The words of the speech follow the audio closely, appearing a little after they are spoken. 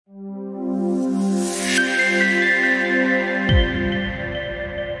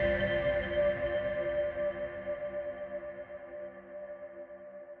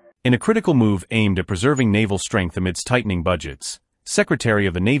In a critical move aimed at preserving naval strength amidst tightening budgets, Secretary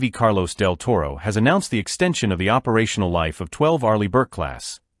of the Navy Carlos Del Toro has announced the extension of the operational life of 12 Arleigh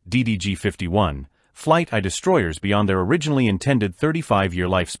Burke-class, DDG-51, Flight I destroyers beyond their originally intended 35-year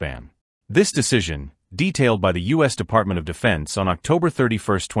lifespan. This decision, detailed by the U.S. Department of Defense on October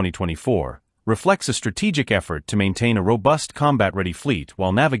 31, 2024, reflects a strategic effort to maintain a robust combat-ready fleet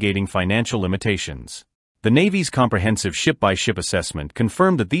while navigating financial limitations. The Navy's comprehensive ship-by-ship assessment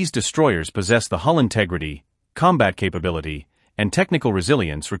confirmed that these destroyers possess the hull integrity, combat capability, and technical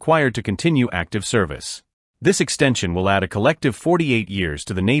resilience required to continue active service. This extension will add a collective 48 years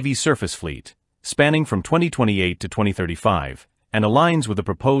to the Navy's surface fleet, spanning from 2028 to 2035, and aligns with the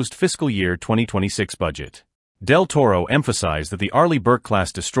proposed fiscal year 2026 budget. Del Toro emphasized that the Arleigh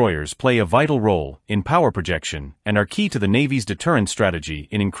Burke-class destroyers play a vital role in power projection and are key to the Navy's deterrence strategy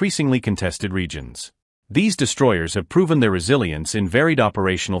in increasingly contested regions. These destroyers have proven their resilience in varied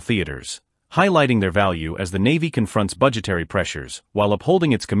operational theaters, highlighting their value as the Navy confronts budgetary pressures while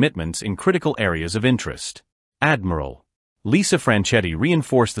upholding its commitments in critical areas of interest. Admiral Lisa Franchetti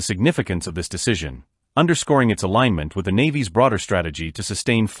reinforced the significance of this decision, underscoring its alignment with the Navy's broader strategy to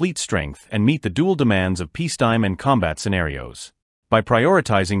sustain fleet strength and meet the dual demands of peacetime and combat scenarios. By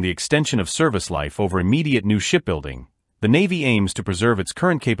prioritizing the extension of service life over immediate new shipbuilding, the Navy aims to preserve its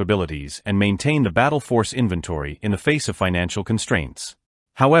current capabilities and maintain the battle force inventory in the face of financial constraints.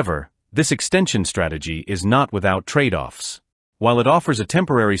 However, this extension strategy is not without trade-offs. While it offers a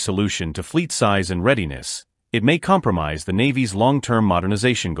temporary solution to fleet size and readiness, it may compromise the Navy's long-term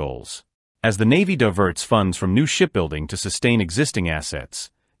modernization goals. As the Navy diverts funds from new shipbuilding to sustain existing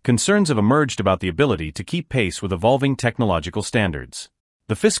assets, concerns have emerged about the ability to keep pace with evolving technological standards.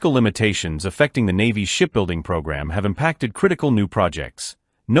 The fiscal limitations affecting the Navy's shipbuilding program have impacted critical new projects,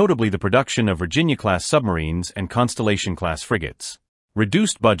 notably the production of Virginia-class submarines and Constellation-class frigates.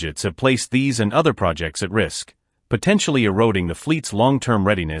 Reduced budgets have placed these and other projects at risk, potentially eroding the fleet's long-term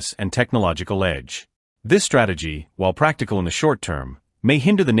readiness and technological edge. This strategy, while practical in the short term, may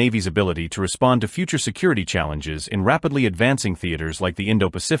hinder the Navy's ability to respond to future security challenges in rapidly advancing theaters like the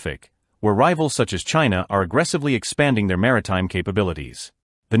Indo-Pacific, where rivals such as China are aggressively expanding their maritime capabilities.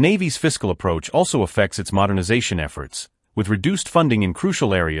 The Navy's fiscal approach also affects its modernization efforts, with reduced funding in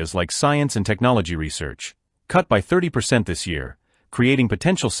crucial areas like science and technology research, cut by 30% this year, creating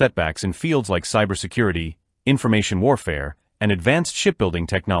potential setbacks in fields like cybersecurity, information warfare, and advanced shipbuilding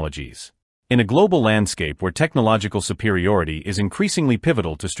technologies. In a global landscape where technological superiority is increasingly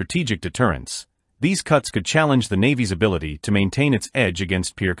pivotal to strategic deterrence, these cuts could challenge the Navy's ability to maintain its edge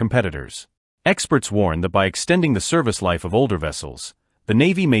against peer competitors. Experts warn that by extending the service life of older vessels, the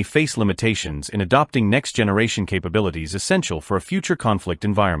Navy may face limitations in adopting next-generation capabilities essential for a future conflict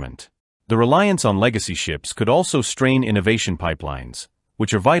environment. The reliance on legacy ships could also strain innovation pipelines,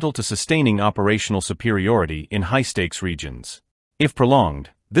 which are vital to sustaining operational superiority in high-stakes regions. If prolonged,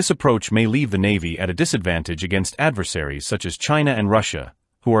 this approach may leave the Navy at a disadvantage against adversaries such as China and Russia,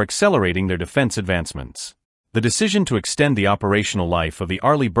 who are accelerating their defense advancements. The decision to extend the operational life of the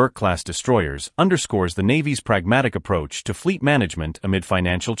Arleigh Burke-class destroyers underscores the Navy's pragmatic approach to fleet management amid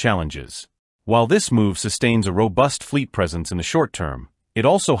financial challenges. While this move sustains a robust fleet presence in the short term, it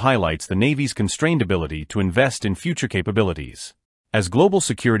also highlights the Navy's constrained ability to invest in future capabilities. As global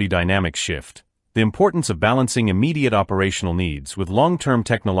security dynamics shift, the importance of balancing immediate operational needs with long-term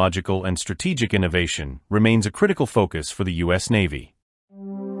technological and strategic innovation remains a critical focus for the U.S. Navy.